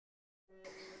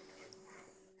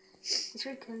Is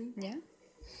recording? Yeah.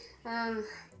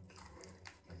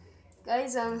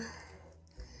 Guys, I'm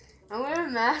wearing a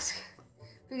mask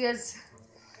because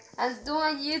I don't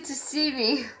want you to see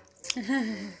me.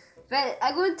 But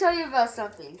I'm going to tell you about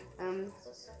something.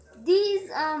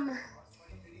 These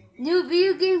new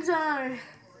video games are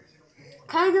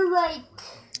kind of like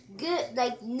good,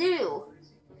 like new.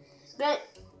 But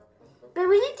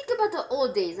we need to think about the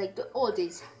old days, like the old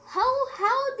days.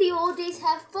 How the old days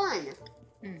have fun.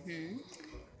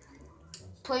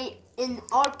 Playing in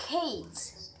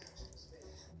arcades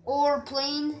or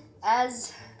playing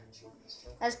as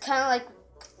kind of like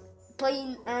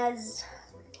playing as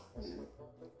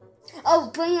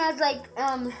playing as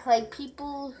like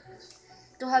people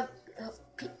don't have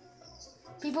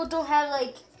people don't have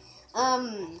like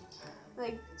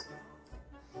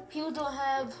people don't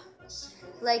have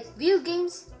like video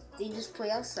games, they just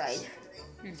play outside.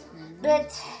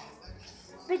 But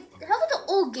how about the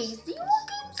old games? The old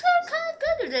games are kind of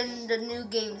better than the new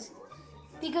games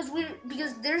because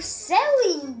they're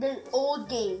selling the old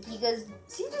games. Because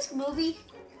see this movie,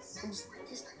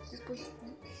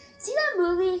 see that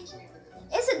movie?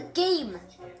 It's a game.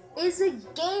 It's a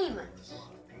game.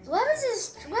 What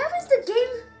happens the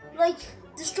game like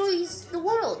destroys the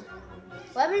world?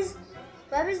 What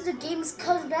happens the games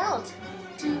comes out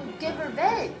to get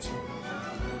revenge?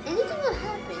 Anything will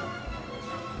happen.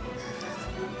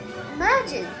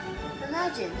 Imagine.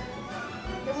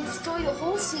 It will destroy the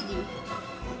whole city.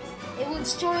 It will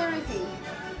destroy everything.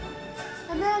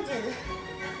 Imagine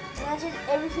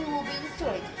everything will be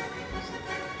destroyed.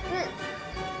 But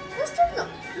let's do the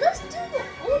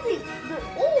old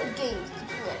games to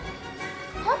play.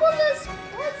 How about let's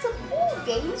find some old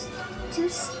games to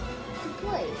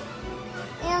play,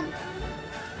 and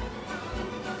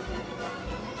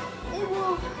it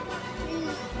will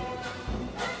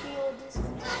feel this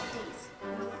days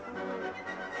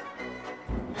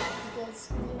because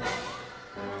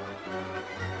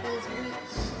we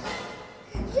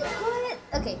just quiet.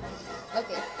 Okay.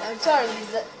 I'm sorry,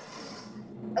 Lisa.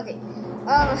 Okay.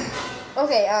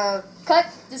 Cut.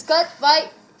 Just cut. Bye.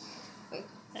 Wait.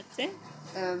 That's it.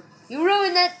 You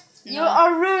ruined it. No. You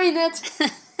are ruining it.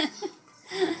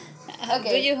 Okay.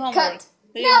 Do your homework. Cut.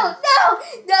 No,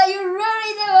 you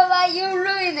ruined it, Bye. You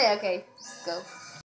ruined it. Okay, go.